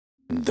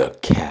The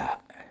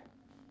cat.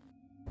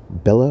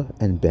 Bella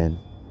and Ben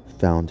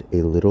found a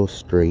little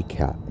stray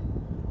cat.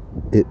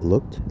 It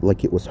looked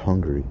like it was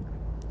hungry.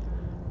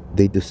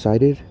 They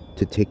decided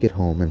to take it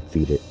home and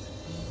feed it.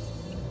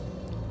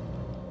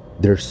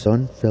 Their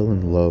son fell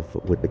in love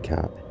with the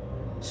cat,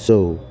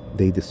 so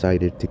they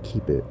decided to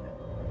keep it.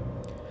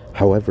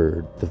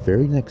 However, the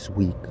very next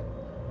week,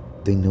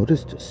 they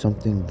noticed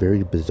something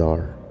very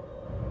bizarre.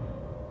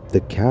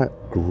 The cat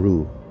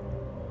grew,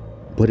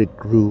 but it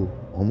grew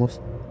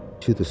almost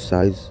to the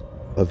size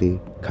of a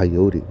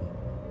coyote.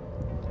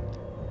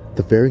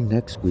 The very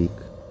next week,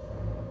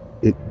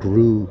 it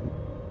grew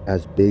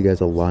as big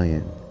as a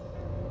lion.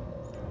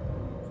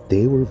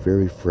 They were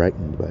very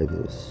frightened by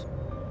this.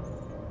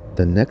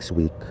 The next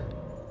week,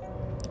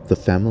 the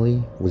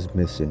family was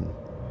missing.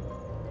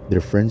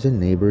 Their friends and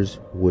neighbors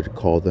would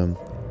call them,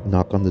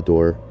 knock on the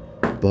door,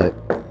 but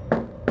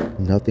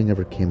nothing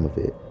ever came of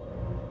it.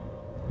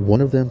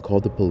 One of them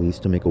called the police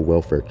to make a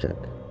welfare check.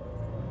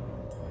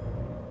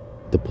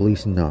 The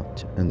police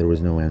knocked and there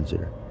was no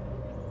answer.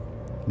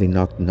 They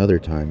knocked another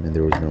time and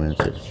there was no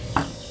answer.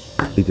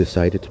 They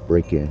decided to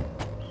break in,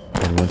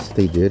 and once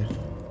they did,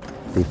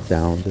 they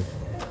found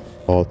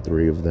all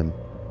three of them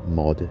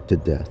mauled to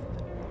death.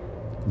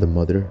 The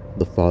mother,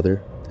 the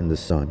father, and the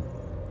son.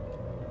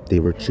 They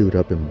were chewed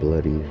up and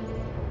bloodied,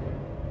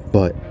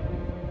 but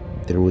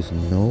there was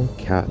no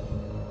cat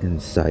in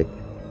sight.